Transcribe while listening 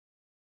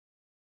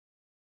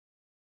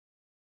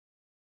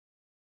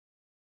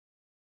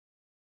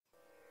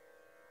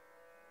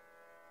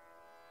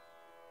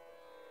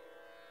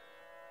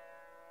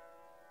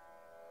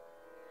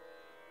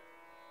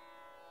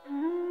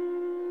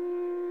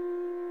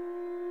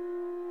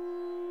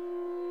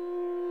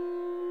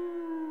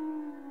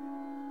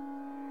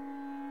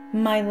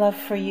My love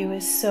for you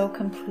is so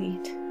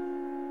complete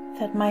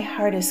that my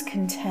heart is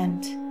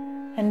content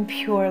and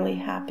purely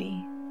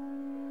happy.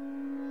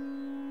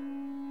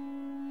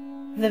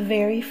 The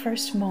very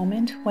first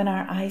moment when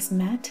our eyes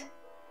met,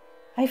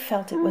 I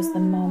felt it was the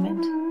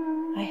moment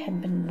I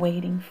had been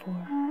waiting for.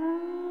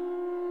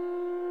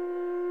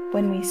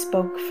 When we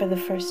spoke for the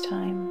first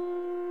time,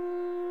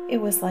 it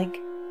was like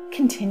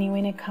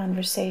continuing a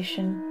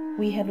conversation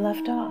we had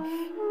left off.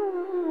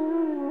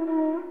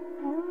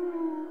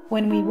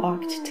 When we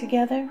walked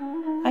together,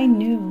 I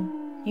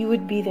knew you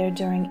would be there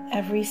during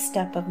every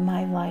step of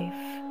my life.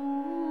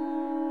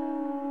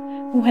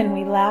 When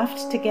we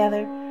laughed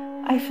together,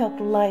 I felt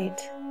light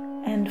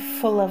and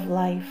full of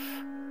life.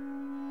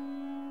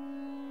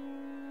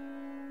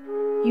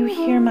 You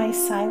hear my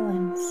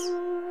silence.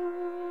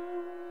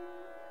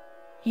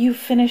 You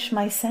finish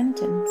my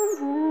sentence.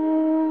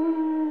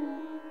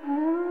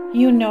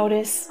 You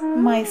notice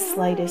my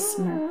slightest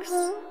smirks.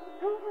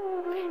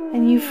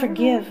 And you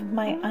forgive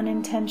my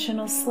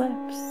unintentional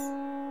slips.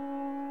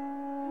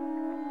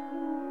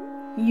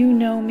 You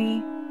know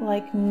me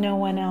like no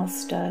one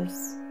else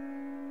does.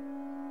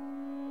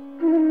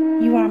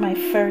 You are my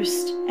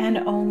first and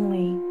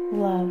only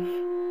love.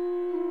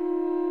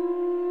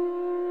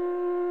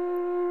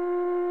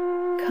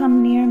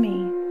 Come near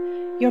me.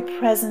 Your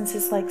presence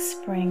is like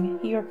spring.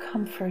 Your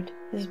comfort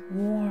is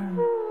warm.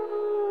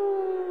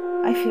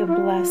 I feel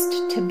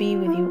blessed to be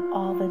with you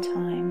all the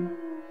time.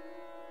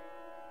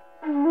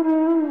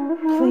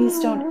 Please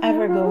don't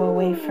ever go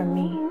away from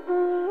me,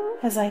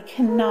 as I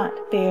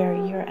cannot bear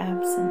your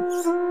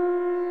absence.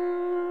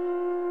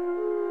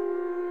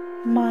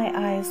 My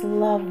eyes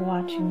love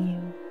watching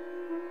you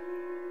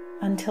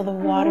until the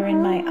water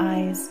in my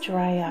eyes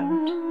dry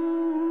out.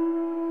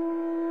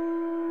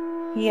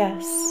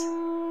 Yes,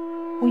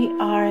 we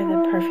are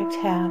the perfect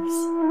halves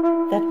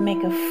that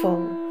make a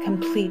full,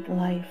 complete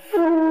life.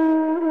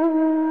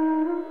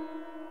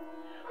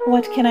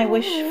 What can I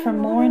wish for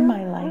more in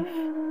my life?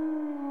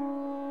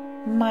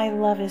 My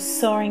love is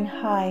soaring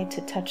high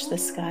to touch the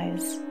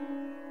skies.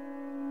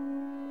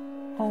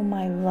 Oh,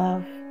 my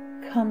love,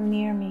 come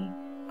near me,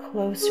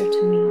 closer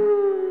to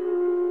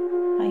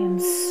me. I am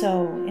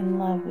so in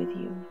love with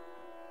you.